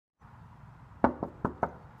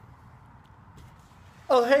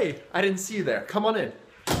Oh hey, I didn't see you there. Come on in.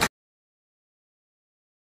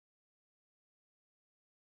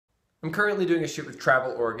 I'm currently doing a shoot with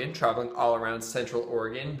Travel Oregon, traveling all around Central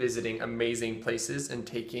Oregon, visiting amazing places and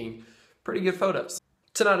taking pretty good photos.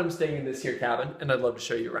 Tonight I'm staying in this here cabin and I'd love to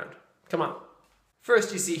show you around. Come on.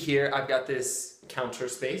 First you see here, I've got this counter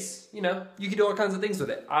space. You know, you can do all kinds of things with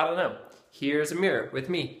it. I don't know. Here's a mirror with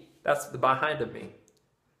me. That's the behind of me.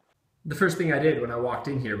 The first thing I did when I walked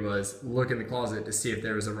in here was look in the closet to see if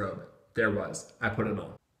there was a robe. There was. I put it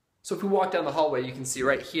on. So if we walk down the hallway, you can see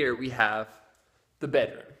right here we have the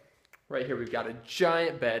bedroom. Right here we've got a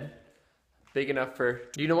giant bed, big enough for,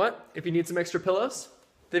 you know what? If you need some extra pillows,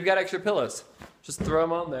 they've got extra pillows. Just throw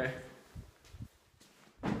them on there.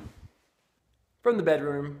 From the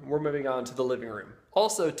bedroom, we're moving on to the living room.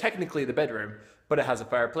 Also technically the bedroom, but it has a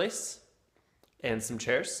fireplace and some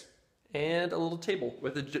chairs and a little table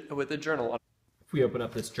with a journal on it. If we open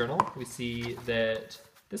up this journal, we see that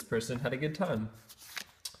this person had a good time.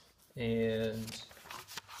 And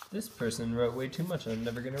this person wrote way too much and I'm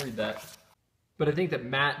never gonna read that. But I think that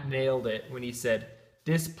Matt nailed it when he said,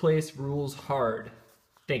 "This place rules hard."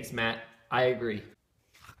 Thanks, Matt. I agree.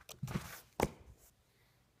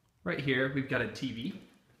 Right here, we've got a TV.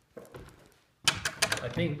 I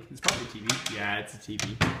think it's probably a TV. Yeah, it's a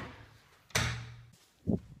TV.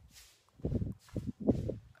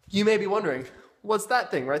 You may be wondering, what's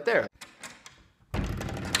that thing right there?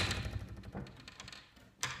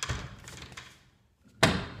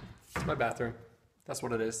 It's my bathroom. That's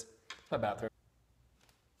what it is. My bathroom.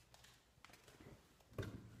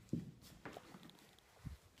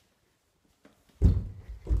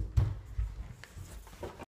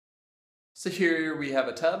 So here we have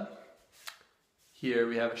a tub. Here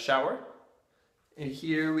we have a shower. And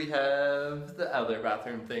here we have the other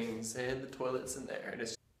bathroom things and the toilets in there.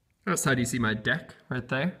 And outside you see my deck right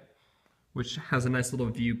there, which has a nice little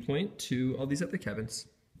viewpoint to all these other cabins.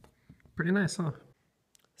 Pretty nice, huh?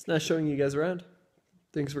 It's nice showing you guys around.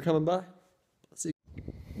 Thanks for coming by. Let's see.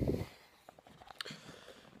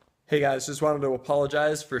 Hey guys, just wanted to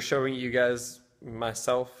apologize for showing you guys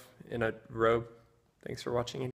myself in a robe. Thanks for watching.